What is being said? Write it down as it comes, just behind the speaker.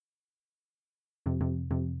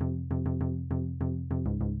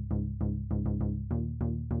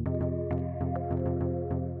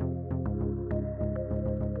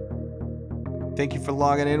Thank you for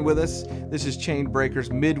logging in with us. This is Chain Breakers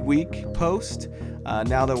midweek post.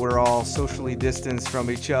 Now that we're all socially distanced from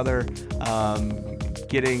each other,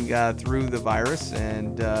 getting through the virus,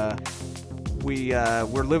 and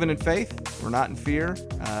we're living in faith. We're not in fear.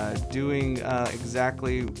 Doing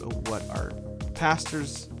exactly what our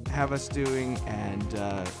pastors have us doing, and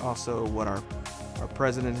also what our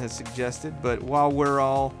president has suggested. But while we're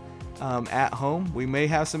all at home, we may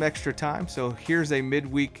have some extra time. So here's a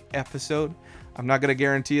midweek episode. I'm not going to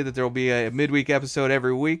guarantee you that there will be a midweek episode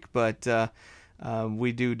every week, but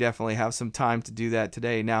we do definitely have some time to do that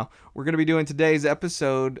today. Now, we're going to be doing today's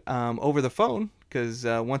episode over the phone because,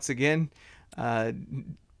 once again,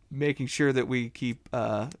 making sure that we keep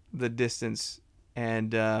the distance.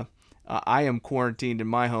 And I am quarantined in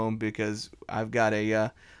my home because I've got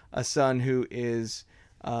a son who is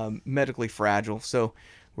medically fragile. So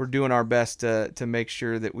we're doing our best to make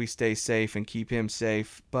sure that we stay safe and keep him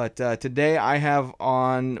safe. But today I have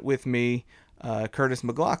on with me Curtis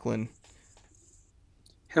McLaughlin.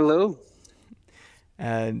 Hello.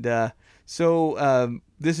 And so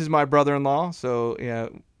this is my brother-in-law. So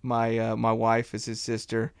my wife is his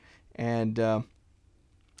sister, and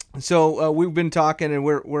so we've been talking, and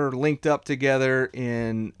we're linked up together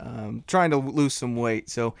in trying to lose some weight.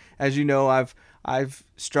 So as you know, I've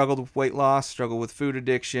struggled with weight loss, struggled with food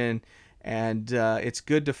addiction, and it's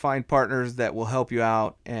good to find partners that will help you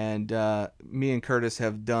out. And me and Curtis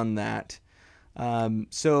have done that.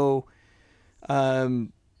 So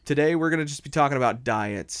today we're going to just be talking about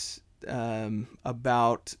diets,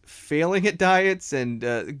 about failing at diets and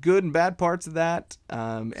good and bad parts of that.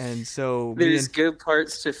 And so There's good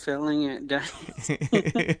parts to failing at diets.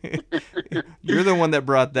 You're the one that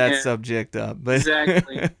brought that Yeah, subject up, but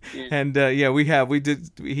exactly. Yeah. and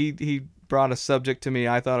he brought a subject to me.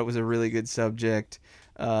 I thought it was a really good subject,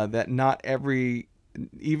 that not every,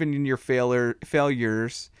 even in your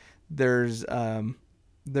failures, there's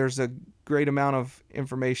a great amount of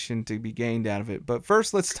information to be gained out of it. But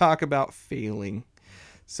first, let's talk about failing.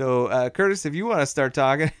 So, Curtis, if you want to start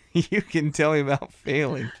talking, you can tell me about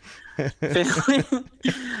failing. Failing,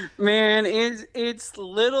 man, it's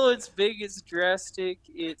little, it's big, it's drastic.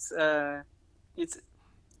 It's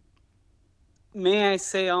may I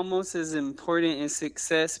say almost as important as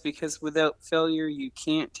success, because without failure you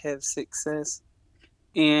can't have success.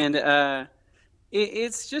 And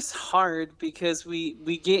it's just hard because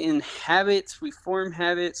we get in habits, we form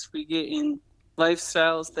habits, we get in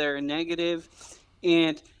lifestyles that are negative,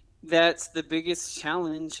 and that's the biggest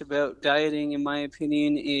challenge about dieting, in my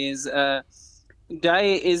opinion. Is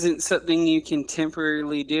diet isn't something you can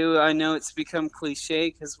temporarily do. I know it's become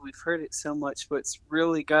cliche because we've heard it so much, but it's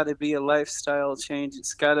really got to be a lifestyle change.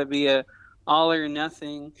 It's got to be a all or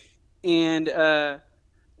nothing. And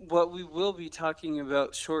what we will be talking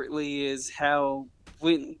about shortly is how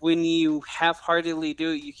when you half-heartedly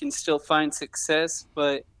do it, you can still find success.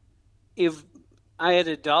 But if I had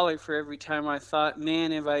 $1 for every time I thought,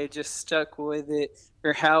 man, if I had just stuck with it,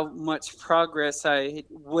 or how much progress I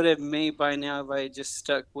would have made by now if I had just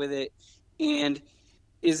stuck with it. And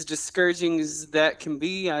as discouraging as that can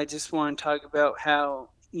be, I just want to talk about how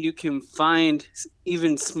you can find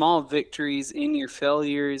even small victories in your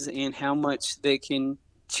failures and how much they can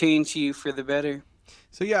change you for the better.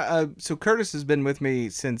 So so Curtis has been with me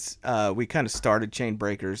since we kind of started Chain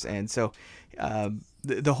Breakers, and so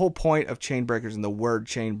the whole point of Chain Breakers and the word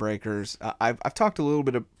Chain Breakers, I've talked a little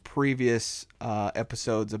bit of previous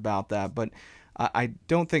episodes about that, but I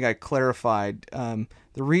don't think I clarified the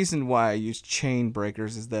reason why I use Chain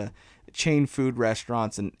Breakers is the chain food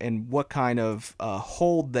restaurants and what kind of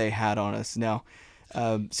hold they had on us. Now,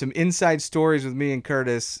 some inside stories with me and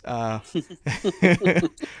Curtis.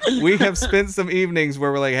 We have spent some evenings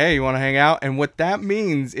where we're like, hey, you want to hang out? And what that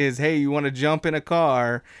means is, hey, you want to jump in a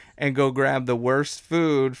car and go grab the worst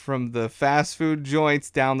food from the fast food joints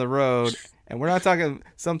down the road. And we're not talking,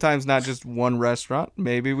 sometimes not just one restaurant.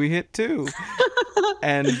 Maybe we hit two.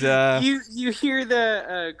 And you hear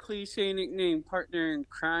the cliche nickname partner in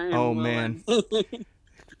crime? oh Well, man, I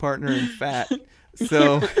partner in fat. mean,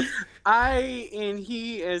 So I and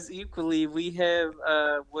he as equally. We have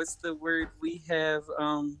what's the word? We have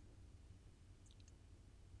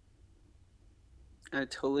I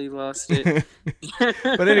totally lost it.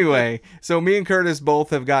 but anyway, so me and Curtis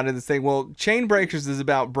both have gotten to this thing. Well, Chain Breakers is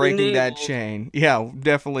about breaking that Enabled. chain. Yeah,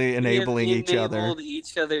 definitely We have enabling each other. enabled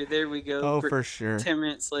each other. There we go. Oh, for sure. 10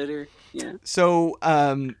 minutes later. Yeah. So,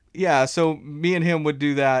 so me and him would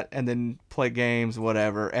do that and then play games,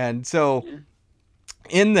 whatever. And so Yeah.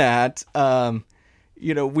 in that,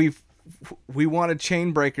 we've we wanted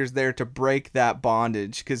Chain Breakers there to break that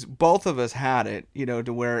bondage, because both of us had it,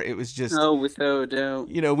 to where it was just, Oh, without a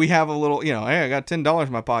doubt. we have a little, hey, I got $10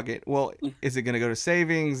 in my pocket. Well, is it going to go to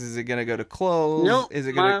savings? Is it going to go to clothes? Nope, Is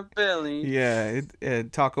it going to, my belly. yeah,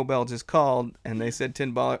 Taco Bell just called and they said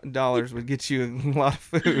 $10 would get you a lot of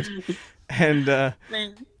food. And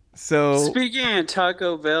Man, so, speaking of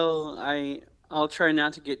Taco Bell, I'll try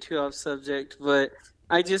not to get too off subject, but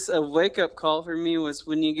a wake up call for me was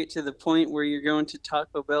when you get to the point where you're going to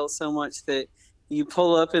Taco Bell so much that you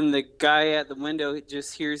pull up and the guy at the window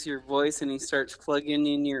just hears your voice and he starts plugging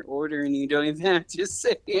in your order and you don't even have to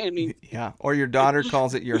say anything. yeah, or your daughter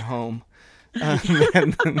calls it your home.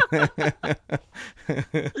 And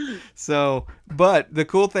so, but the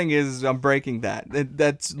cool thing is I'm breaking that.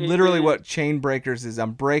 That's literally what Chain Breakers is.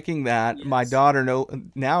 I'm breaking that. Yes. My daughter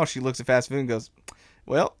now she looks at fast food and goes,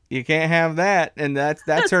 well, you can't have that. And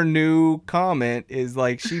that's her new comment, is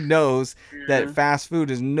like, she knows that fast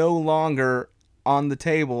food is no longer on the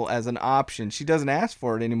table as an option. She doesn't ask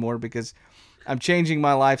for it anymore because I'm changing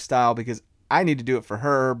my lifestyle, because I need to do it for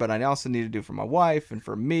her, but I also need to do it for my wife and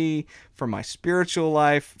for me, for my spiritual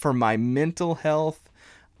life, for my mental health.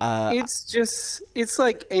 It's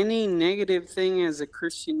like any negative thing as a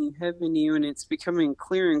Christian you have in you, and it's becoming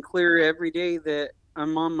clearer and clearer every day that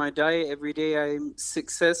I'm on my diet. Every day I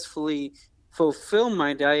successfully fulfill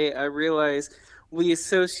my diet. I realize we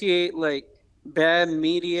associate like bad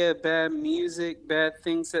media, bad music, bad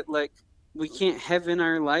things that like we can't have in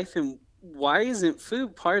our life. And why isn't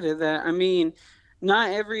food part of that? I mean,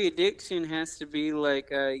 not every addiction has to be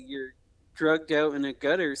like you're drugged out in a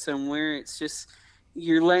gutter somewhere. It's just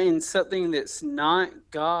you're letting something that's not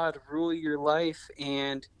God rule your life,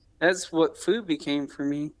 and that's what food became for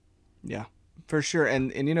me. Yeah, for sure.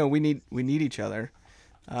 And we need each other.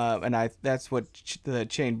 And that's what the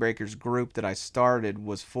Chain Breakers group that I started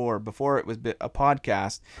was for. Before it was a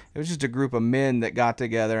podcast, it was just a group of men that got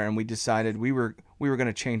together and we decided we were going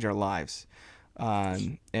to change our lives.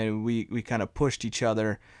 And we kind of pushed each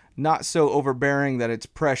other, not so overbearing that it's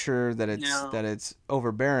pressure, that it's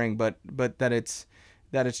overbearing, but that it's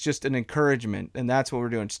just an encouragement. And that's what we're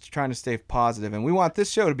doing, just trying to stay positive. And we want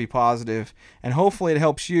this show to be positive, and hopefully it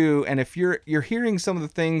helps you. And if you're hearing some of the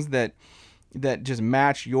things that just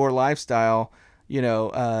match your lifestyle,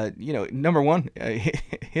 number one,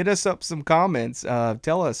 hit us up some comments.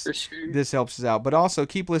 Tell us this helps us out. But also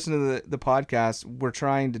keep listening to the podcast. We're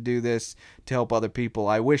trying to do this to help other people.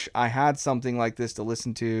 I wish I had something like this to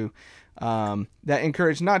listen to that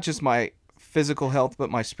encouraged not just my physical health, but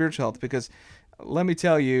my spiritual health. Because let me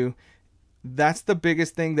tell you, that's the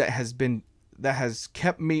biggest thing that has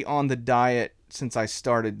kept me on the diet since I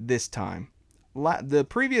started this time. The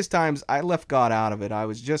previous times I left God out of it. I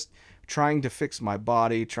was just trying to fix my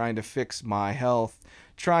body, trying to fix my health,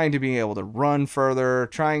 trying to be able to run further,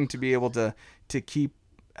 trying to be able to keep.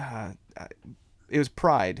 It was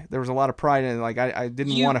pride. There was a lot of pride in it. Like I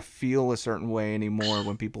didn't want to feel a certain way anymore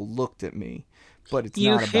when people looked at me. But it's not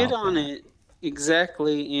about that. You hit on it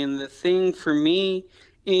exactly. And the thing for me,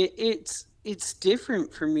 it's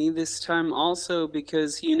different for me this time also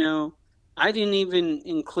because I didn't even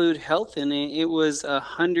include health in it. It was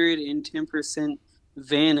 110%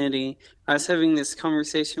 vanity. I was having this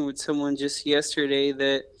conversation with someone just yesterday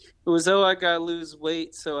that it was, I gotta lose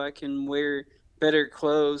weight so I can wear better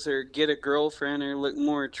clothes or get a girlfriend or look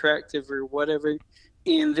more attractive or whatever.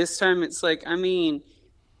 And this time it's like, I mean,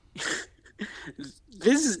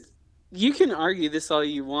 you can argue this all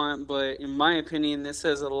you want, but in my opinion, this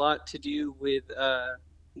has a lot to do with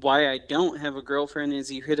why I don't have a girlfriend. As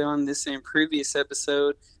you hit on this in previous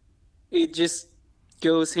episode, it just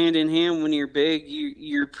goes hand in hand. When you're big,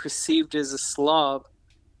 you're perceived as a slob,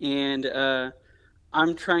 and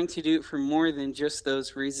I'm trying to do it for more than just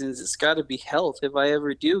those reasons. It's got to be health. If I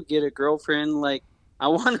ever do get a girlfriend, like I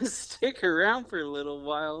want to stick around for a little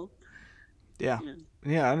while. Yeah,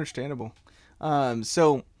 understandable.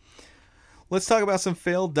 So let's talk about some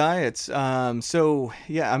failed diets. I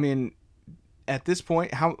mean, at this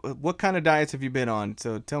point, what kind of diets have you been on?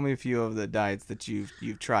 So tell me a few of the diets that you've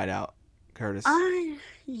tried out, Curtis.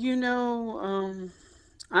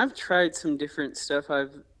 I've tried some different stuff.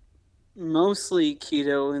 I've mostly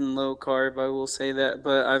keto and low carb, I will say that,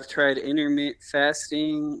 but I've tried intermittent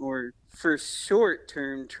fasting, or for short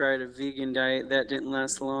term tried a vegan diet. That didn't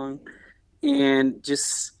last long, and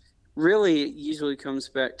just really it usually comes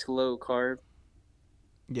back to low carb.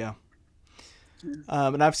 Yeah.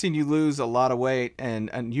 And I've seen you lose a lot of weight,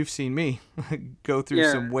 and you've seen me go through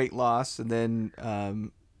some weight loss, and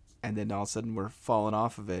then and then all of a sudden we're falling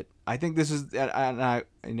off of it. I think this is, and I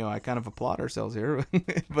kind of applaud ourselves here,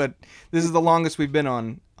 but this is the longest we've been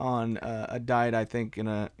on a diet, I think,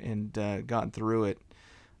 and gotten through it.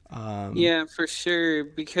 Um, Yeah, for sure.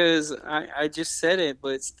 Because I just said it, but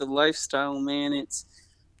it's the lifestyle, man. It's,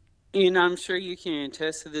 and I'm sure you can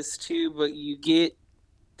attest to this too, but you get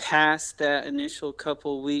past that initial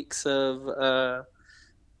couple weeks of,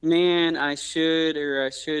 man, I should or I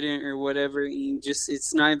shouldn't or whatever. You just,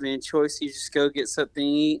 it's not even a choice. You just go get something to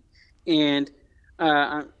eat. And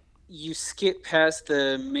uh, you skip past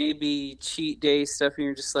the maybe cheat day stuff and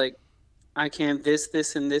you're just like, I can have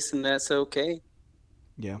this, and this, and that's okay.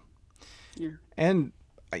 yeah, Yeah. and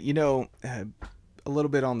a little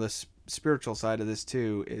bit on the spiritual side of this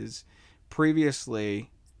too is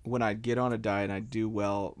previously when I'd get on a diet and I'd do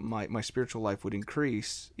well, my spiritual life would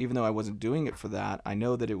increase. Even though I wasn't doing it for that, I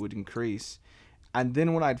know that it would increase. And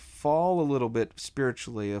then when I'd fall a little bit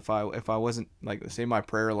spiritually, if I wasn't, like, say my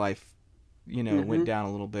prayer life, went Mm-hmm. down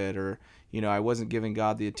a little bit, or I wasn't giving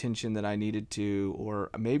God the attention that I needed to, or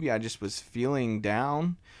maybe I just was feeling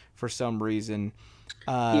down for some reason,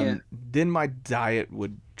 Yeah. then my diet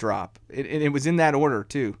would drop. And it was in that order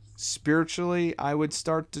too. Spiritually, I would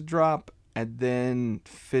start to drop, and then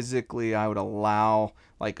physically, I would allow,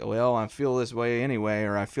 like, well, I feel this way anyway,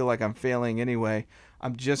 or I feel like I'm failing anyway.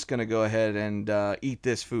 I'm just gonna go ahead and eat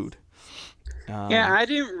this food. Yeah, Um, I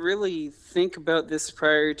didn't really think about this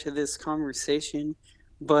prior to this conversation,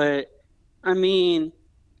 but I mean,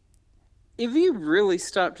 if you really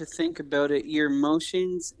stop to think about it, your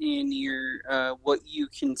emotions and your what you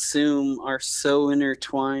consume are so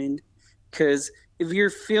intertwined. Because if you're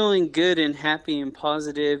feeling good and happy and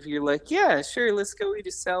positive, you're like, yeah, sure, let's go eat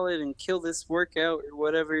a salad and kill this workout or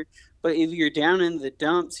whatever. But if you're down in the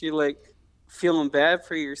dumps, you're like feeling bad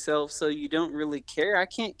for yourself, so you don't really care. I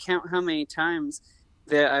can't count how many times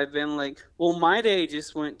that I've been like, well, my day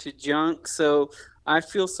just went to junk, so I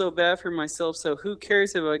feel so bad for myself. So who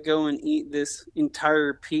cares if I go and eat this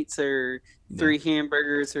entire pizza or yeah. 3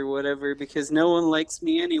 hamburgers or whatever, because no one likes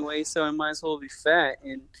me anyway, so I might as well be fat.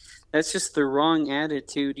 And that's just the wrong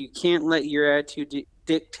attitude. You can't let your attitude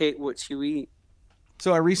dictate what you eat.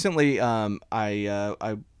 So I recently,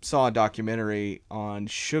 I saw a documentary on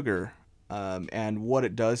sugar, and what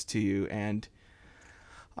it does to you, and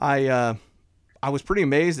I I was pretty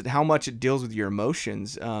amazed at how much it deals with your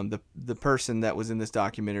emotions. The person that was in this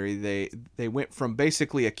documentary, they went from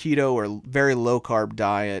basically a keto or very low carb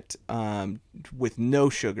diet, with no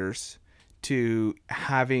sugars, to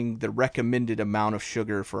having the recommended amount of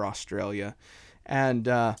sugar for Australia, and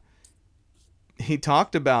he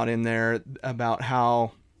talked about in there about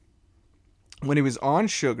how when he was on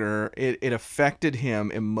sugar, it affected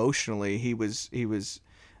him emotionally. He was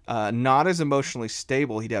not as emotionally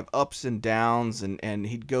stable. He'd have ups and downs, and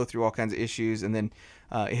he'd go through all kinds of issues, and then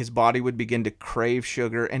his body would begin to crave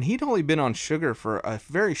sugar. And he'd only been on sugar for a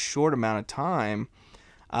very short amount of time,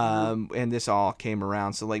 Wow. and this all came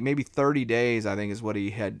around. So like maybe 30 days, I think, is what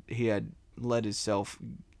he had let himself,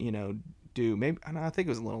 do. Maybe I think it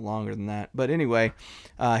was a little longer than that. But anyway,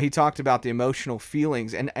 he talked about the emotional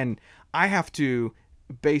feelings, and I have to,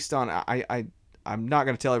 based on I'm not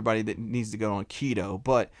going to tell everybody that needs to go on keto,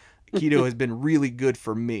 but keto has been really good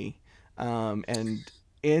for me, and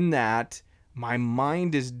in that my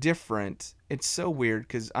mind is different. It's so weird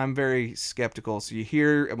because I'm very skeptical. So you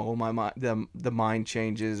hear, oh, the mind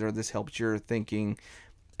changes, or this helps your thinking,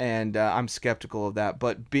 and I'm skeptical of that.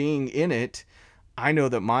 But being in it, I know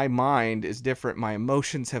that my mind is different. My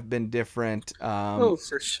emotions have been different. Oh,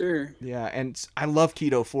 for sure. Yeah, and I love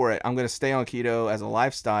keto for it. I'm going to stay on keto as a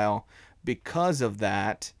lifestyle because of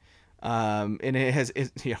that. And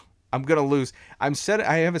I'm going to lose. I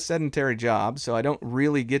have a sedentary job, so I don't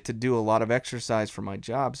really get to do a lot of exercise for my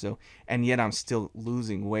job. So, and yet I'm still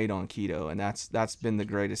losing weight on keto, and that's been the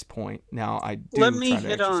greatest point. Now I Let do me try to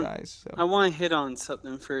hit on, exercise. So I want to hit on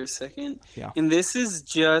something for a second. yeah, And this is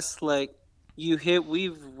just like you hit,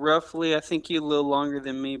 we've roughly, I think you a little longer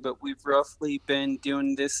than me, but we've roughly been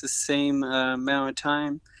doing this the same amount of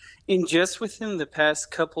time. And just within the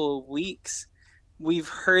past couple of weeks, we've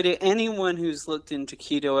heard it. Anyone who's looked into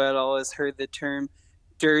keto at all has heard the term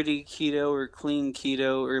dirty keto or clean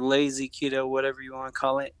keto or lazy keto, whatever you want to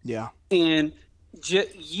call it. yeah, And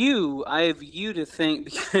I have you to thank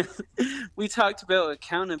because we talked about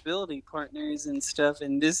accountability partners and stuff.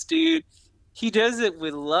 And this dude, he does it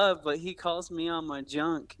with love, but he calls me on my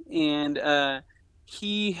junk. And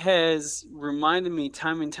he has reminded me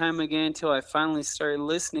time and time again until I finally started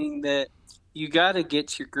listening that you got to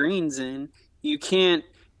get your greens in. You can't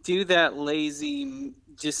do that lazy,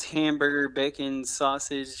 just hamburger, bacon,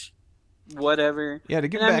 sausage whatever. Yeah,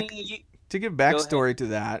 And I mean, you to give go ahead. backstory to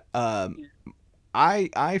that, Yeah.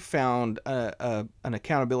 I found an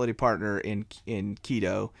accountability partner in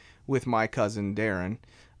keto with my cousin Darren,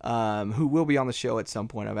 who will be on the show at some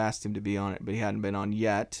point. I've asked him to be on it, but he hadn't been on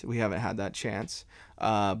yet. We haven't had that chance,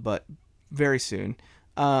 but very soon.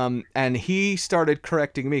 And he started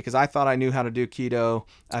correcting me because I thought I knew how to do keto.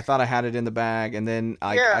 I thought I had it in the bag, and then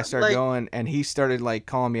I Yeah, started like going, and he started like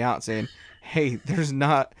calling me out, saying, "Hey, there's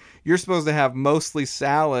not. You're supposed to have mostly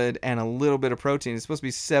salad and a little bit of protein. It's supposed to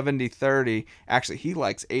be 70-30. Actually, he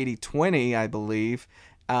likes 80-20, I believe."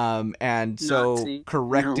 And so Nazi. No, I'm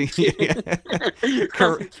correcting, kidding.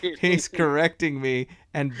 I'm kidding. he's correcting me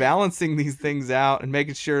and balancing these things out and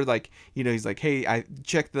making sure, like, he's like, "Hey, I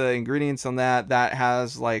checked the ingredients on that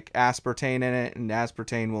has like aspartame in it, and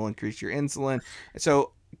aspartame will increase your insulin."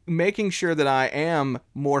 So making sure that I am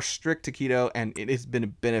more strict to keto, and it has been a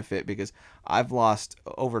benefit because I've lost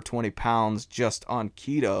over 20 pounds just on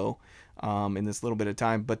keto in this little bit of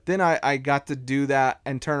time. But then I got to do that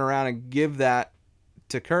and turn around and give that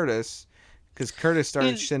to Curtis, because Curtis started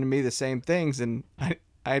And sending me the same things, and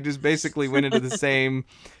I just basically went into the same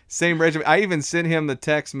regimen. I even sent him the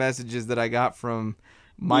text messages that I got from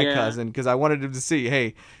my yeah. cousin because I wanted him to see,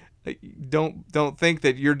 hey, don't think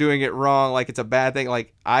that you're doing it wrong, like it's a bad thing.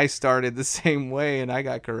 Like, I started the same way and I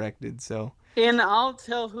got corrected. So And I'll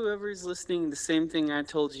tell whoever's listening the same thing I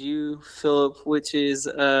told you, Philip, which is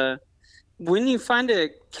when you find a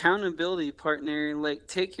accountability partner, like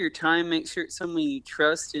take your time, make sure it's someone you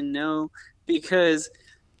trust and know, because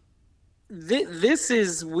this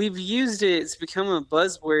is we've used it. It's become a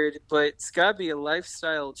buzzword, but it's got to be a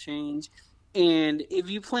lifestyle change. And if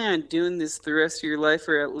you plan on doing this the rest of your life,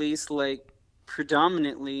 or at least like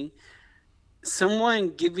predominantly,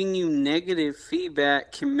 someone giving you negative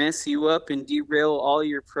feedback can mess you up and derail all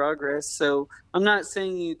your progress. So I'm not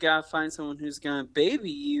saying you gotta find someone who's gonna baby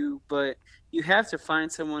you, but you have to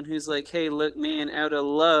find someone who's like, hey, look, man, out of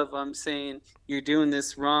love, I'm saying you're doing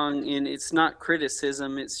this wrong. And it's not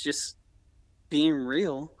criticism, it's just being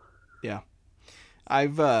real. yeah,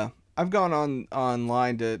 I've gone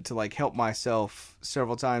online to like help myself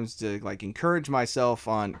several times, to like encourage myself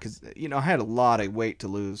on, because I had a lot of weight to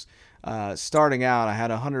lose. Starting out, I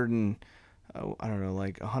had 100 and I don't know,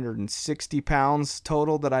 like 160 pounds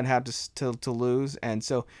total that I'd have to lose. And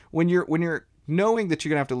so when you're knowing that you're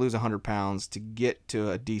gonna have to lose 100 pounds to get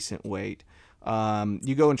to a decent weight,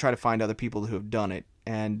 you go and try to find other people who have done it.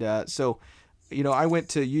 And so I went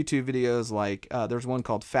to YouTube videos like there's one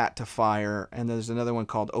called Fat to Fire, and there's another one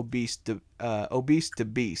called Obese to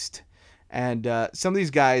Beast. And some of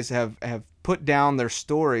these guys have put down their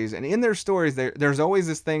stories, and in their stories there's always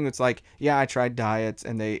this thing that's like, yeah, I tried diets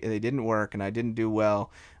and they didn't work and I didn't do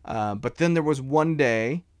well, but then there was one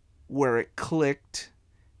day where it clicked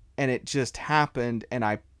and it just happened, and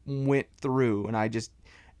I went through, and I just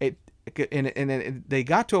it and they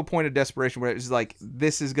got to a point of desperation where it was like,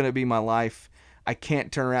 this is going to be my life. I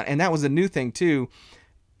can't turn around. And that was a new thing too.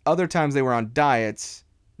 Other times they were on diets.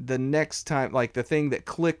 The next time, like, the thing that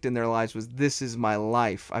clicked in their lives was, this is my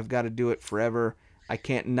life. I've got to do it forever. I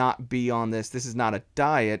can't not be on this. This is not a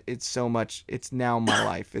diet. It's now my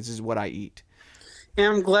life. This is what I eat. And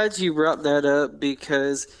I'm glad you brought that up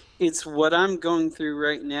because it's what I'm going through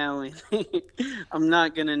right now. And I'm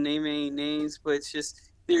not going to name any names, but it's just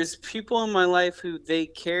there's people in my life who they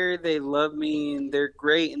care, they love me, and they're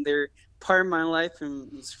great, and they're part of my life.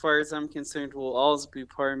 And as far as I'm concerned, will always be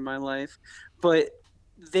part of my life. But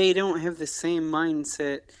they don't have the same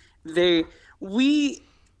mindset. They, we,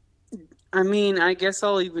 I mean, I guess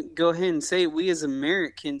I'll even go ahead and say we as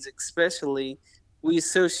Americans, especially, we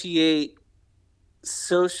associate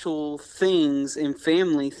social things and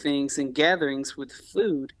family things and gatherings with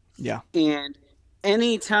food. Yeah. And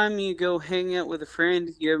anytime you go hang out with a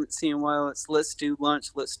friend you haven't seen in a while, it's let's do lunch,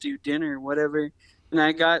 let's do dinner, whatever. And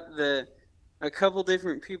I got a couple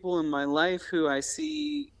different people in my life who I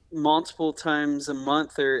see multiple times a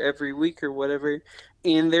month or every week or whatever.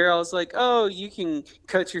 And they're always like, oh, you can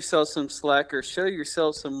cut yourself some slack or show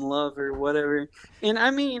yourself some love or whatever. And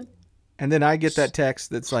I mean, And then I get that text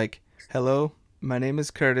that's like, hello, my name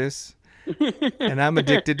is Curtis, and I'm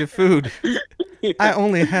addicted to food. I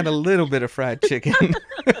only had a little bit of fried chicken.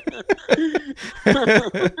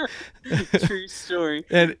 true story.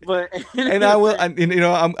 and But and I will, I'm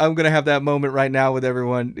gonna have that moment right now with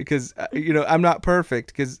everyone, because I'm not perfect,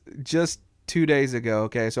 because just 2 days ago,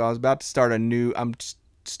 okay, so I was about to start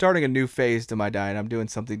starting a new phase to my diet. I'm doing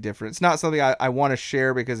something different. It's not something I want to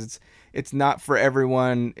share because it's not for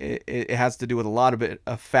everyone. It has to do with a lot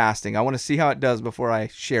of fasting. I want to see how it does before I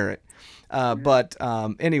share it. But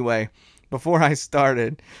anyway, before I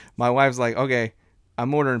started, my wife's like, okay,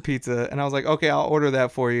 I'm ordering pizza. And I was like, okay, I'll order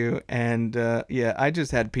that for you. And yeah, I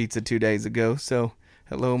just had pizza 2 days ago. So,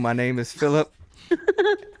 hello, my name is Philip,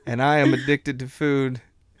 and I am addicted to food.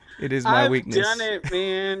 It is my I've done weakness. it,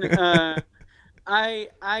 man. I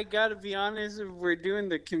gotta be honest. If we're doing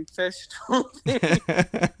the confessional thing,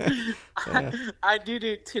 Yeah. I did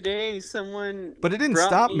it today. Someone But it didn't brought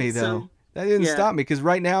stop me me though. some. That didn't Yeah, stop me because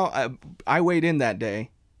right now I weighed in that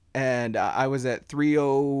day, and I was at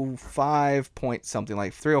 305 point something,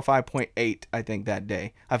 like 305.8 I think that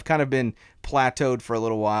day. I've kind of been plateaued for a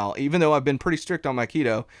little while, even though I've been pretty strict on my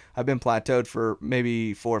keto. I've been plateaued for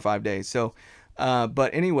maybe 4 or 5 days. So,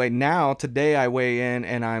 but anyway, now today I weigh in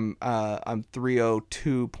and I'm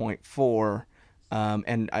 302.4,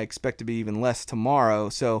 and I expect to be even less tomorrow.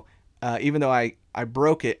 So, even though I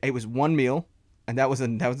broke it, it was one meal, and that's a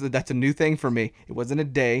new thing for me. It wasn't a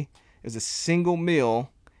day; it was a single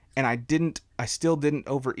meal, and I still didn't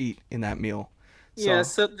overeat in that meal. yeah.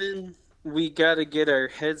 So Something we gotta get our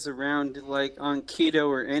heads around, like on keto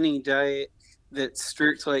or any diet that's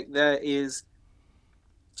strict like that, is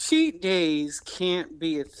cheat days can't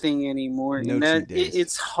be a thing anymore, no and cheat days.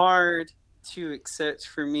 it's hard to accept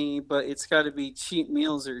for me. But it's got to be cheat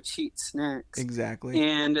meals or cheat snacks. Exactly.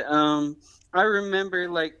 And I remember,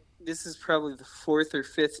 like, this is probably the fourth or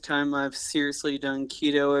fifth time I've seriously done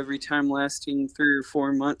keto, every time lasting 3 or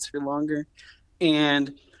 4 months or longer.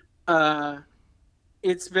 And uh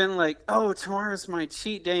it's been like, oh, tomorrow's my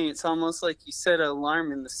cheat day. It's almost like you set an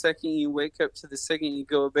alarm, and the second you wake up to the second you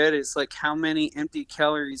go to bed, it's like, how many empty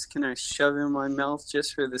calories can I shove in my mouth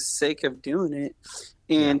just for the sake of doing it?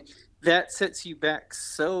 Yeah. And that sets you back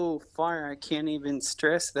so far. I can't even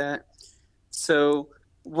stress that. So,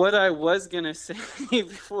 what I was going to say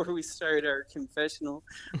before we started our confessional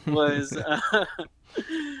was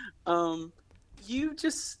um,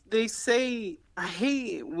 they say, I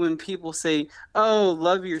hate when people say, oh,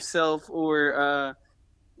 love yourself, or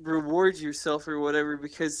reward yourself or whatever,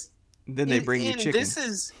 because Then they bring you and chicken. this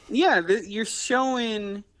is, yeah, you're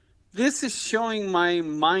showing, this is showing my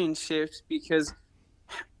mind shift, because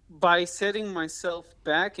by setting myself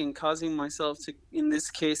back and causing myself to, in this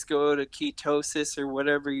case, go to ketosis or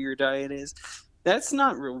whatever your diet is, that's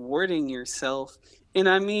not rewarding yourself. And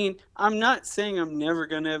I mean, I'm not saying I'm never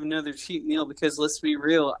going to have another cheat meal, because let's be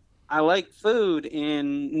real, I like food,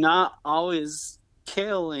 and not always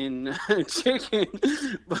kale and chicken,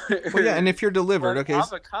 but, Well, yeah, and if you're delivered, or okay.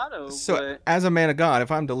 avocado, So, but as a man of God,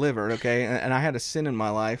 if I'm delivered, okay, and I had a sin in my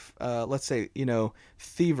life, let's say,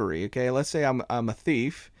 thievery, okay, let's say I'm a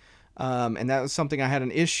thief, and that was something I had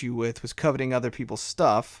an issue with, was coveting other people's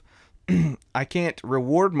stuff. I can't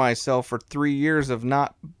reward myself for 3 years of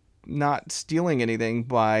not stealing anything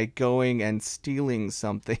by going and stealing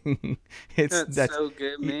something. that's That's so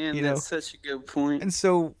good, you, man. you That's know such a good point. and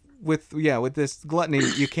so with this gluttony,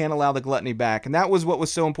 you can't allow the gluttony back, and that was what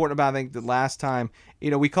was so important about, I think, the last time.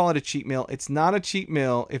 We call it a cheat meal. It's not a cheat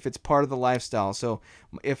meal if it's part of the lifestyle. So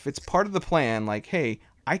if it's part of the plan, like, hey,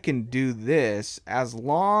 I can do this as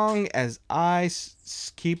long as I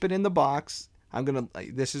keep it in the box.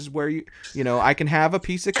 This is where I can have a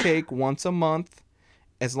piece of cake once a month,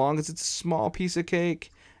 as long as it's a small piece of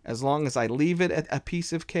cake, as long as I leave it at a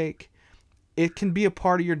piece of cake. It can be a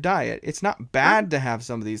part of your diet. It's not bad to have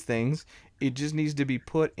some of these things. It just needs to be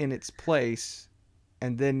put in its place,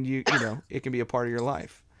 and then it can be a part of your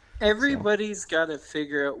life. So, Everybody's got to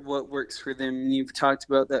figure out what works for them. And you've talked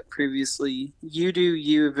about that previously. You do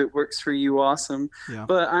you. If it works for you, awesome. yeah.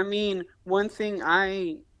 But I mean, one thing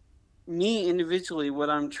me individually, what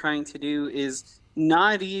I'm trying to do is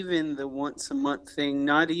not even the once a month thing,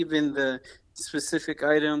 not even the specific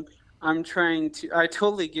item. I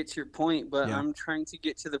totally get your point, but Yeah. I'm trying to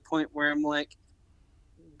get to the point where I'm like,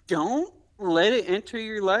 don't let it enter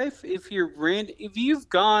your life. If you've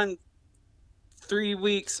gone 3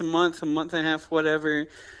 weeks, a month and a half, whatever,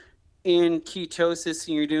 in ketosis,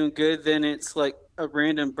 and you're doing good, then it's like a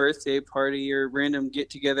random birthday party or a random get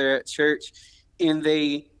together at church, and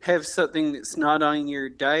they have something that's not on your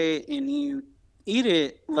diet, and you eat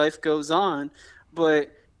it, life goes on.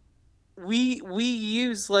 But we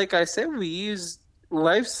use, like I said, we use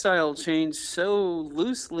lifestyle change so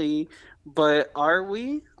loosely, but are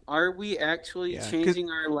we actually Yeah. Cause changing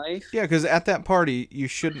our life? Yeah, because at that party you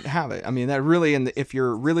shouldn't have it. I mean, that really, if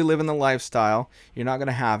you're really living the lifestyle, you're not going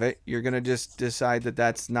to have it. You're going to just decide that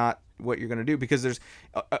that's not what you're going to do, because there's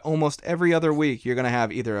almost every other week you're going to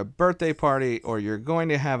have either a birthday party, or you're going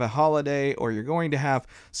to have a holiday, or you're going to have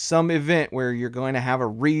some event where you're going to have a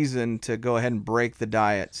reason to go ahead and break the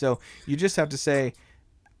diet. So you just have to say,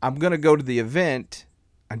 I'm going to go to the event.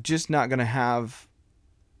 I'm just not going to have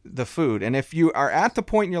the food. And if you are at the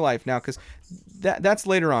point in your life now, because that's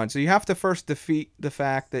later on, so you have to first defeat the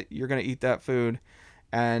fact that you're going to eat that food.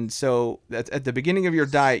 And so at the beginning of your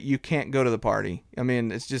diet, you can't go to the party. I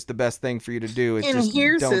mean, it's just the best thing for you to do is And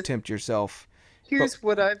just don't tempt yourself. But here's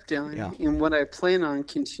what I've done yeah, and what I plan on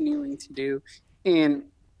continuing to do. And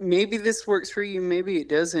maybe this works for you, maybe it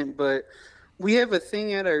doesn't, but we have a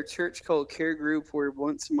thing at our church called Care Group where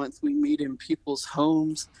once a month we meet in people's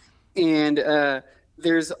homes, and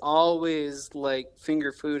there's always like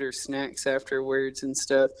finger food or snacks afterwards and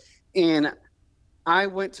stuff. And I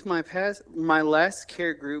went to my last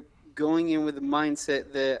care group going in with the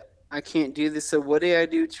mindset that I can't do this. So what did I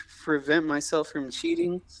do to prevent myself from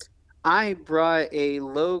cheating? I brought a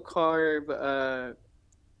low carb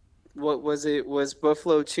what was it was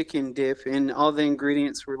buffalo chicken dip, and all the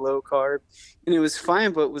ingredients were low carb, and it was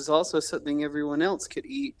fine, but it was also something everyone else could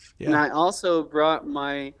eat. And yeah, I also brought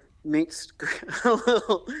my mixed a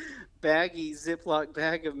little baggy Ziploc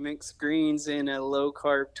bag of mixed greens in a low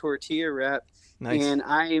carb tortilla wrap, nice and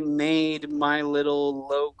I made my little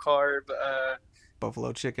low carb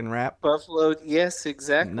buffalo chicken wrap, buffalo. Yes,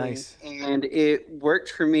 exactly, nice. and it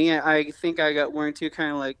worked for me. I think I got one or two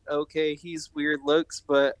kind of like, okay, he's weird looks,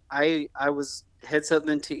 but I was had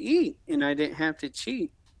something to eat and I didn't have to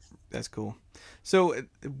cheat. That's cool. So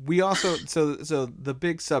we also so the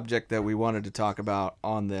big subject that we wanted to talk about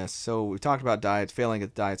on this. So we talked about diets, failing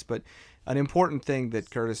at diets, but an important thing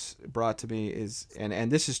that Curtis brought to me is,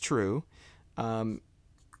 and this is true, um,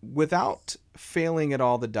 without failing at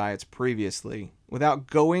all the diets previously, without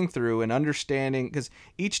going through and understanding, because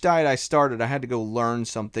each diet I started, I had to go learn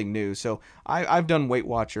something new. So I've done Weight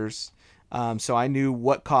Watchers, so I knew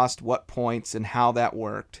what cost what points and how that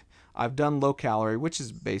worked. I've done low calorie, which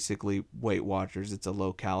is basically Weight Watchers. It's a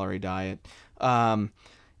low calorie diet.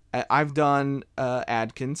 I've done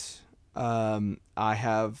Atkins. I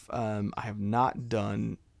have not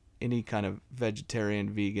done any kind of vegetarian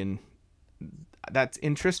vegan. That's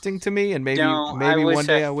interesting to me, and No, I maybe one wish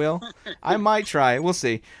day I. I will. I might try it. We'll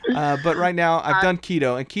see. But right now, I've I done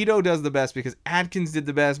keto, and keto does the best because Atkins did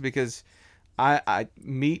the best because I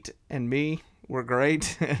meat and me were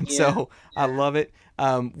great, and yeah. so I love it.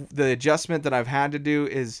 The adjustment that I've had to do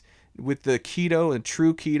is with the keto and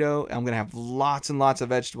true keto. I'm gonna have lots and lots of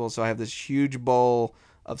vegetables, so I have this huge bowl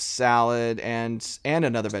of salad and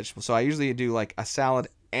another vegetable. So I usually do like a salad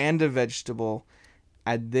and a vegetable,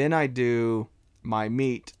 and then I do my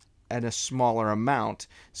meat at a smaller amount,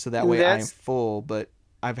 so that way I am That's full. But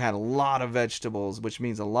I've had a lot of vegetables, which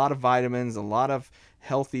means a lot of vitamins, a lot of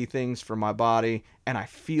healthy things for my body, and I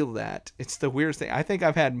feel that. It's the weirdest thing. I think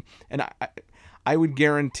I've had, and I would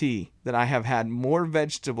guarantee that I have had more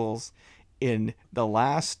vegetables in the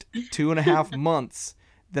last 2.5 months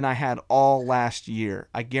than I had all last year.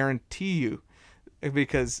 I guarantee you,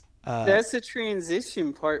 because that's the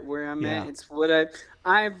transition part where I'm at. yeah, It's what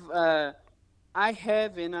I've I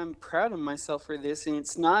have, and I'm proud of myself for this. And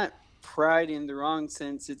it's not pride in the wrong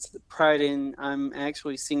sense. It's the pride in I'm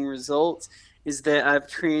actually seeing results. Is that I've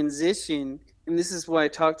transitioned, and this is what I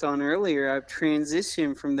talked on earlier. I've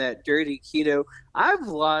transitioned from that dirty keto. I've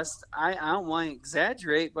lost. I don't want to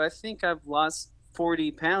exaggerate, but I think I've lost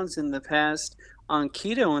 40 pounds in the past on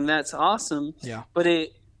keto, and that's awesome. yeah, But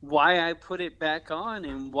it why I put it back on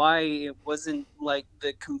and why it wasn't like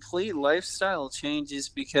the complete lifestyle change is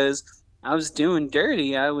because I was doing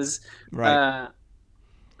dirty. right. Uh,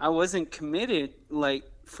 I wasn't committed like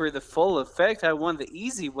for the full effect. I wanted the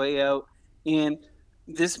easy way out. And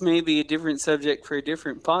this may be a different subject for a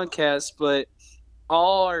different podcast, but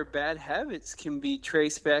all our bad habits can be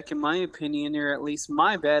traced back, in my opinion, or at least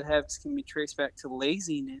my bad habits can be traced back to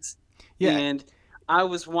laziness. Yeah. And I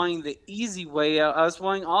was wanting the easy way out. I was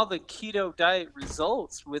wanting all the keto diet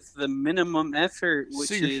results with the minimum effort, So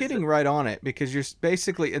which you're is hitting right on it because you're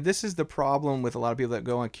basically, and this is the problem with a lot of people that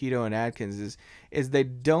go on keto and Atkins is they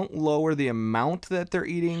don't lower the amount that they're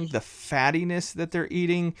eating, the fattiness that they're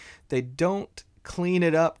eating. They don't clean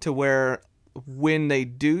it up to where when they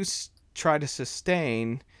do try to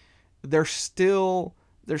sustain, they're still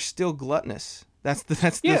gluttonous.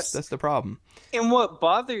 yes. That's the problem. And what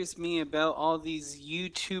bothers me about all these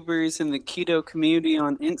YouTubers in the keto community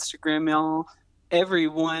on Instagram, y'all,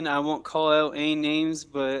 everyone, I won't call out any names,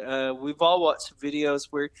 but we've all watched videos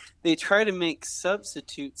where they try to make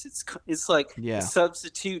substitutes. It's like a Yeah.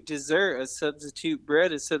 substitute dessert, a substitute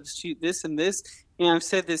bread, a substitute this and this. And I've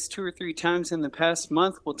said this 2 or 3 times in the past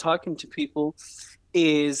month while talking to people,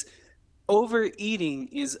 is overeating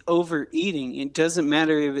is overeating. It doesn't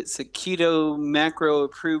matter if it's a keto macro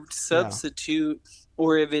approved Yeah. substitute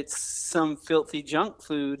or if it's some filthy junk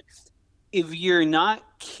food. if you're not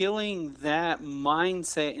killing that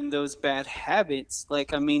mindset and those bad habits,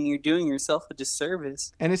 like, I mean, you're doing yourself a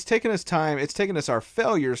disservice. And it's taken us time. It's taken us our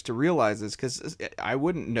failures to realize this, because I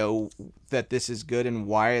wouldn't know that this is good and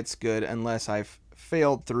why it's good unless I've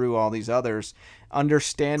failed through all these others,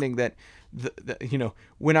 understanding that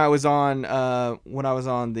when I was on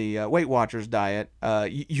the Weight Watchers diet,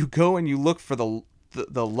 you go and you look for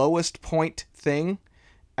the lowest point thing,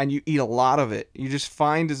 and you eat a lot of it. You just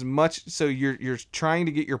find as much, so you're trying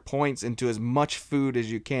to get your points into as much food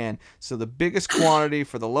as you can. So the biggest quantity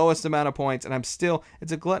for the lowest amount of points. And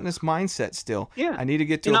it's a gluttonous mindset still. Yeah. I need to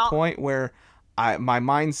get to And a I'll, point where my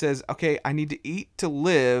mind says, okay, I need to eat to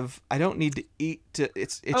live. I don't need to eat to.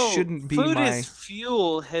 It oh, shouldn't be food my is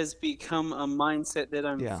fuel has become a mindset that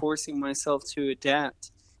I'm yeah. forcing myself to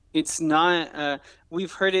adapt. It's not,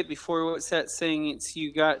 we've heard it before. What's that saying? It's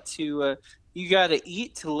you got to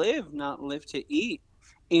eat to live, not live to eat.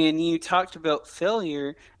 And you talked about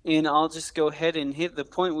failure, and I'll just go ahead and hit the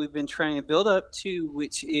point we've been trying to build up to,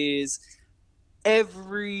 which is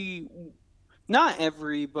every not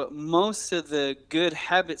every, but most of the good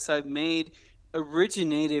habits I've made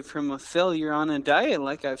originated from a failure on a diet.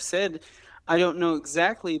 Like I've said, I don't know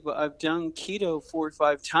exactly, but I've done keto 4 or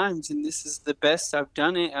 5 times, and this is the best I've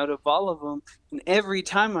done it out of all of them. And every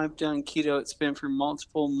time I've done keto, it's been for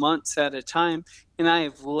multiple months at a time. And I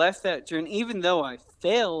have left that journey, even though I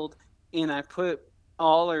failed and I put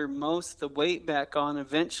all or most of the weight back on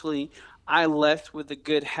eventually. I left with a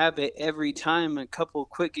good habit every time. A couple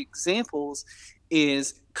quick examples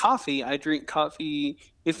is coffee. I drink coffee,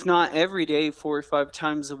 if not every day, 4 or 5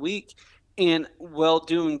 times a week. And while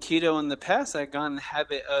doing keto in the past, I got in the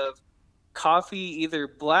habit of coffee, either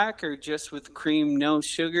black or just with cream, no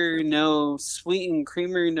sugar, no sweetened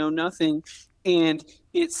creamer, no nothing. And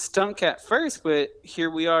it stunk at first, but here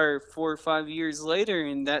we are 4 or 5 years later,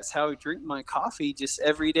 and that's how I drink my coffee just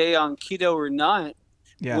every day on keto or not.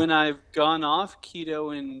 Yeah. When I've gone off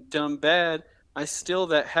keto and done bad, I still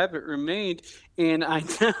that habit remained, and I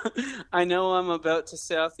know I know I'm about to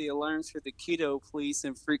set off the alarms for the keto police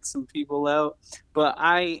and freak some people out, but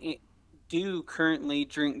I do currently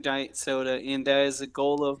drink diet soda, and that is a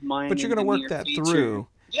goal of mine But you're in going to the work near that future. through,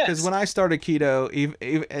 because Yes, when I started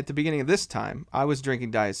keto, at the beginning of this time, I was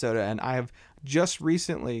drinking diet soda, and I have just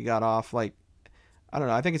recently got off, like, I don't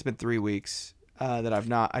know, I think it's been 3 weeks that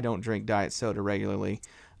I don't drink diet soda regularly.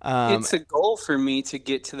 um, it's a goal for me to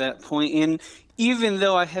get to that point, and even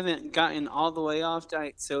though I haven't gotten all the way off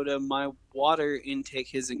diet soda, my water intake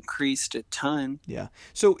has increased a ton. Yeah.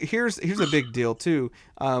 So here's a big deal too.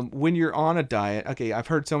 When you're on a diet, okay, I've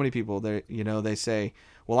heard so many people that they say,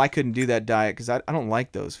 "Well, I couldn't do that diet because I don't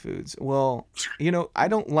like those foods." Well, I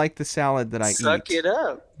don't like the salad that I Suck eat. it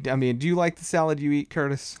up. I mean, do you like the salad you eat,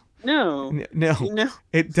 Curtis? No, No, you know,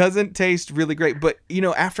 it doesn't taste really great. But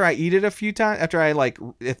after I eat it a few times, after I like,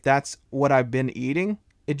 if that's what I've been eating,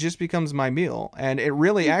 it just becomes my meal, and it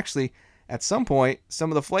really actually, at some point,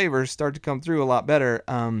 some of the flavors start to come through a lot better.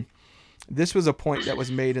 This was a point that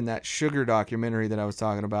was made in that sugar documentary that I was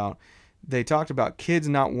talking about. They talked about kids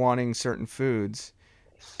not wanting certain foods.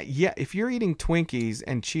 Yeah, if you're eating Twinkies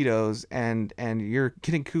and Cheetos and you're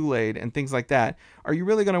getting Kool-Aid and things like that, are you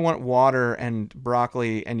really going to want water and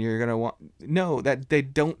broccoli, and you're going to want no, that they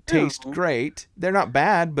don't taste no. great. They're not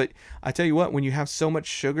bad, but I tell you what, when you have so much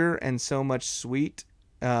sugar and so much sweet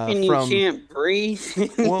And you from can't breathe,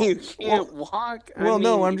 and well, you can't walk. I well,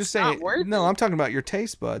 no, mean, I'm just it's not saying. worth No, it. I'm talking about your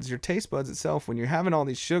taste buds. Your taste buds itself, when you're having all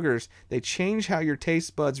these sugars, they change how your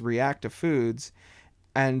taste buds react to foods.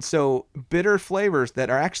 And so bitter flavors that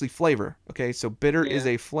are actually flavor, okay? So bitter is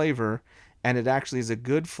Yeah. a flavor, and it actually is a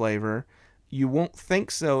good flavor. You won't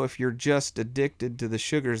think so if you're just addicted to the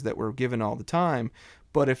sugars that we're given all the time.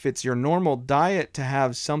 But if it's your normal diet to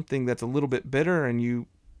have something that's a little bit bitter, and you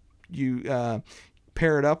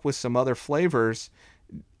pair it up with some other flavors,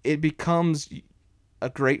 it becomes a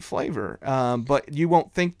great flavor. But you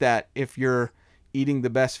won't think that if you're eating the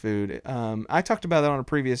best food. I talked about that on a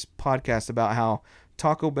previous podcast about how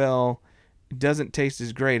Taco Bell doesn't taste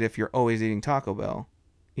as great if you're always eating Taco Bell.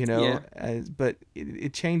 Yeah. But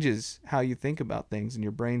it changes how you think about things, and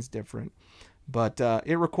your brain's different. But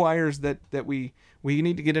it requires that we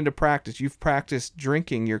need to get into practice. You've practiced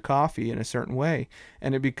drinking your coffee in a certain way,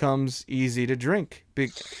 and it becomes easy to drink.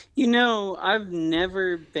 I've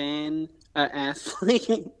never been an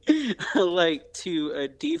athlete like to a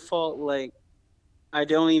default, like I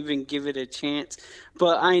don't even give it a chance.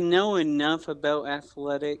 But I know enough about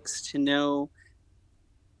athletics to know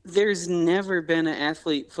there's never been an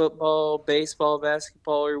athlete, football, baseball,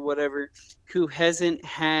 basketball, or whatever, who hasn't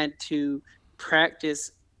had to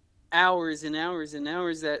practice hours and hours and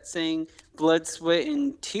hours at saying blood, sweat,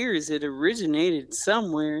 and tears. It originated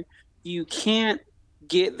somewhere. You can't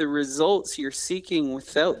get the results you're seeking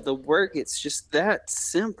without the work. It's just that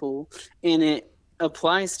simple. And it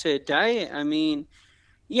applies to a diet. I mean,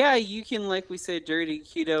 yeah, you can, like we said, dirty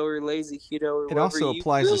keto or lazy keto or It whatever. also You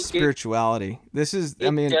applies to will get, spirituality. This is, I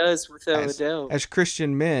it mean, does without a as doubt.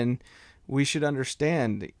 Christian men, we should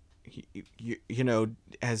understand, you know,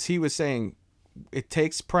 as he was saying, it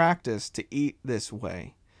takes practice to eat this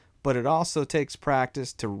way, but it also takes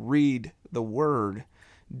practice to read the word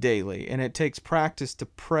daily, and it takes practice to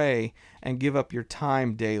pray and give up your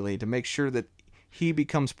time daily to make sure that he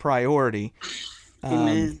becomes priority. Um,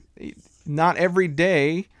 Amen. Not every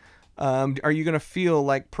day are you going to feel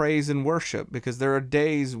like praise and worship, because there are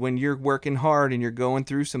days when you're working hard and you're going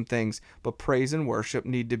through some things, but praise and worship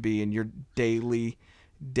need to be in your daily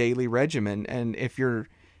regimen. And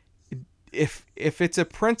if it's a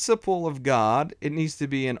principle of God, it needs to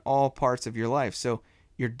be in all parts of your life. So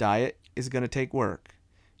your diet is going to take work.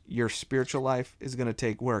 Your spiritual life is going to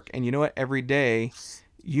take work. And you know what? Every day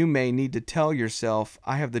you may need to tell yourself,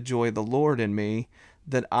 I have the joy of the Lord in me,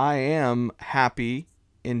 that I am happy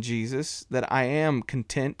in Jesus, that I am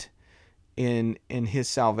content in his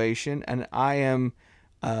salvation, and I am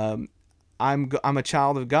I'm a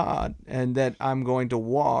child of God, and that I'm going to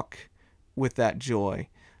walk with that joy.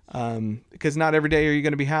 Because not every day are you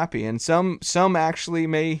going to be happy, and some actually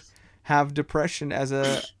may have depression as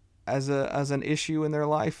an issue in their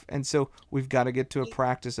life, and so we've got to get to a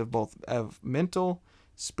practice of both of mental,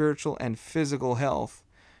 spiritual, and physical health.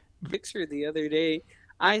 Picture the other day,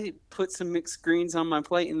 I put some mixed greens on my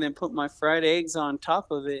plate and then put my fried eggs on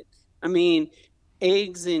top of it. I mean,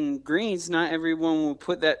 eggs and greens, not everyone will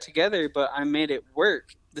put that together, but I made it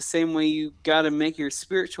work. The same way you got to make your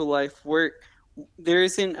spiritual life work. There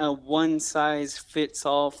isn't a one size fits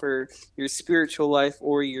all for your spiritual life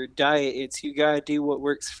or your diet. It's you got to do what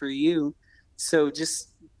works for you. So just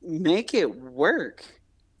make it work.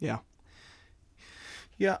 Yeah.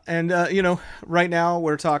 Yeah, and you know, right now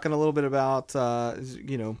we're talking a little bit about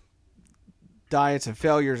you know, diets and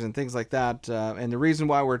failures and things like that. And the reason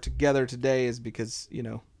why we're together today is because, you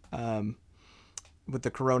know, with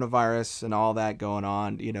the coronavirus and all that going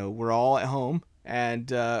on, you know, we're all at home,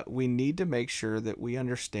 and we need to make sure that we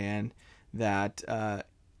understand that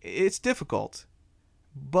it's difficult,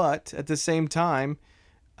 but at the same time,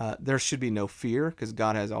 there should be no fear, because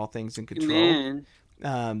God has all things in control. Man,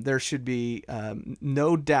 There should be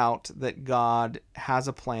no doubt that God has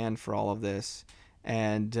a plan for all of this,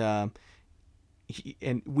 and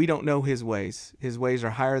and we don't know His ways. His ways are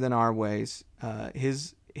higher than our ways.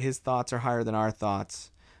 His thoughts are higher than our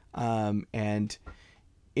thoughts, and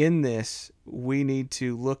in this, we need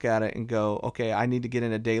to look at it and go, okay, I need to get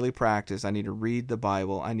in a daily practice. I need to read the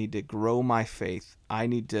Bible. I need to grow my faith. I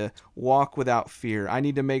need to walk without fear. I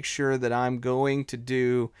need to make sure that I'm going to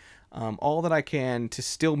do all that I can to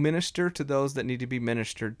still minister to those that need to be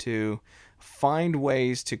ministered to, find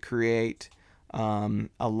ways to create a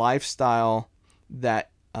lifestyle that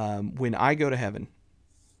when I go to heaven,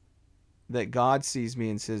 that God sees me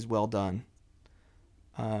and says, well done.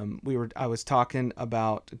 I was talking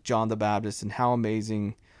about John the Baptist and how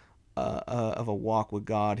amazing of a walk with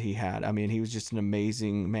God he had. I mean, he was just an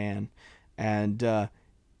amazing man. And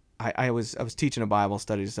I was teaching a Bible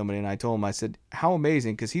study to somebody, and I told him, I said, how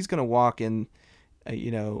amazing, because he's going to walk in,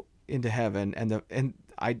 you know, into heaven, and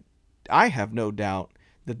I have no doubt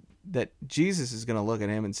that Jesus is going to look at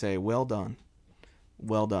him and say, well done,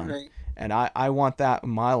 well done. right. And I want that in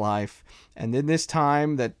my life. And in this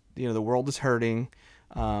time that, you know, the world is hurting,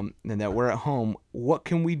 and that we're at home, what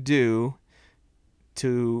can we do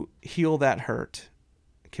to heal that hurt?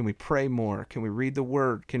 Can we pray more? Can we read the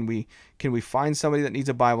Word? Can we find somebody that needs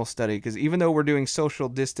a Bible study? Because even though we're doing social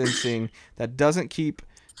distancing, that doesn't keep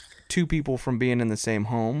two people from being in the same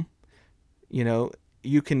home. You know,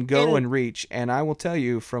 you can go and reach. And I will tell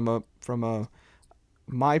you from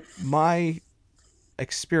my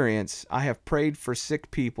experience, I have prayed for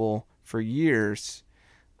sick people for years.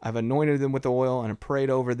 I've anointed them with oil and prayed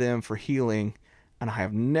over them for healing, and I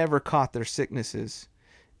have never caught their sicknesses.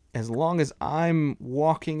 As long as I'm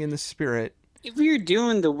walking in the Spirit. If you're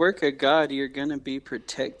doing the work of God, you're going to be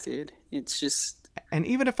protected. It's just. And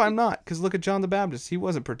even if I'm not, because look at John the Baptist, he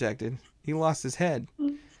wasn't protected. He lost his head.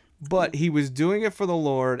 But he was doing it for the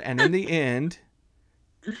Lord, and in the end,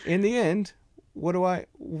 what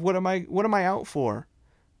am I out for?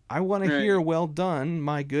 I want to hear, well done,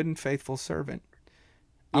 my good and faithful servant.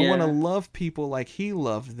 I want to love people like he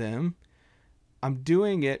loved them. I'm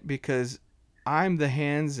doing it because I'm the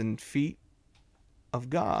hands and feet of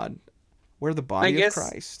God. We're the body of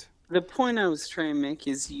Christ. The point I was trying to make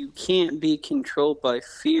is you can't be controlled by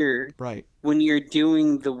fear Right. when you're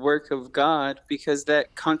doing the work of God, because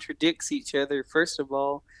that contradicts each other, first of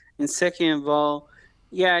all. And second of all,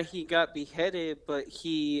 yeah, he got beheaded, but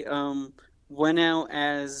he went out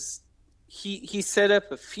as he set up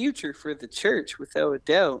a future for the church without a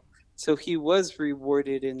doubt. So he was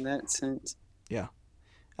rewarded in that sense. Yeah.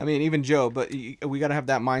 I mean, even Job, but we got to have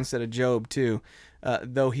that mindset of Job too.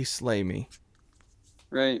 Though he slay me,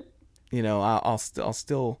 Right. you know, I'll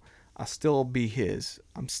still be his.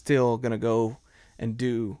 I'm still gonna go and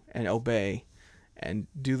do and obey and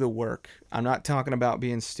do the work. I'm not talking about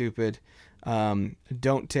being stupid.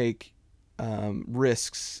 Don't take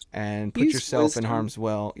risks and put Use yourself in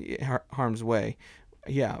wisdom. harm's way.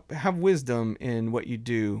 Yeah, have wisdom in what you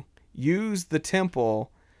do. Use the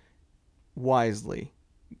temple wisely.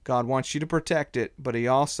 God wants you to protect it, but He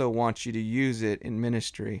also wants you to use it in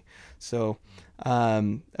ministry. So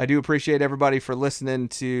I do appreciate everybody for listening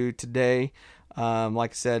to today.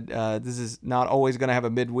 Like I said, this is not always going to have a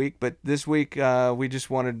midweek, but this week we just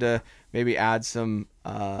wanted to maybe add some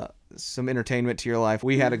entertainment to your life.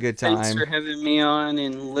 We had a good Thanks time. for having me on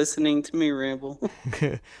and listening to me ramble.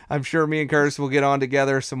 I'm sure me and Curtis will get on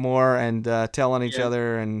together some more and tell on each Yeah.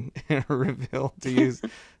 other and reveal to you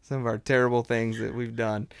some of our terrible things that we've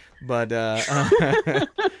done. But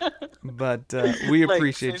we Like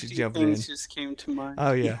appreciate you 50 jumping in. things just came to mind.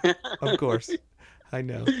 Oh yeah, of course. I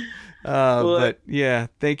know. Well, But yeah,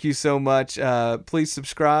 thank you so much. Please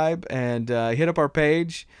subscribe and hit up our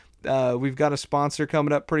page. We've got a sponsor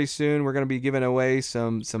coming up pretty soon. We're going to be giving away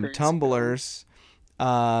some praise tumblers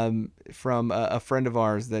from a friend of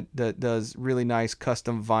ours that does really nice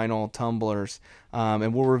custom vinyl tumblers.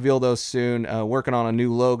 And we'll reveal those soon. Working on a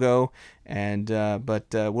new logo, and but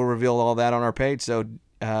we'll reveal all that on our page. So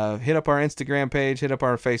hit up our Instagram page, hit up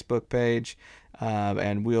our Facebook page,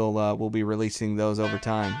 and we'll be releasing those over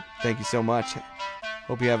time. Thank you so much.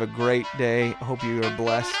 Hope you have a great day. Hope you are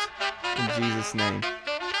blessed in Jesus' name.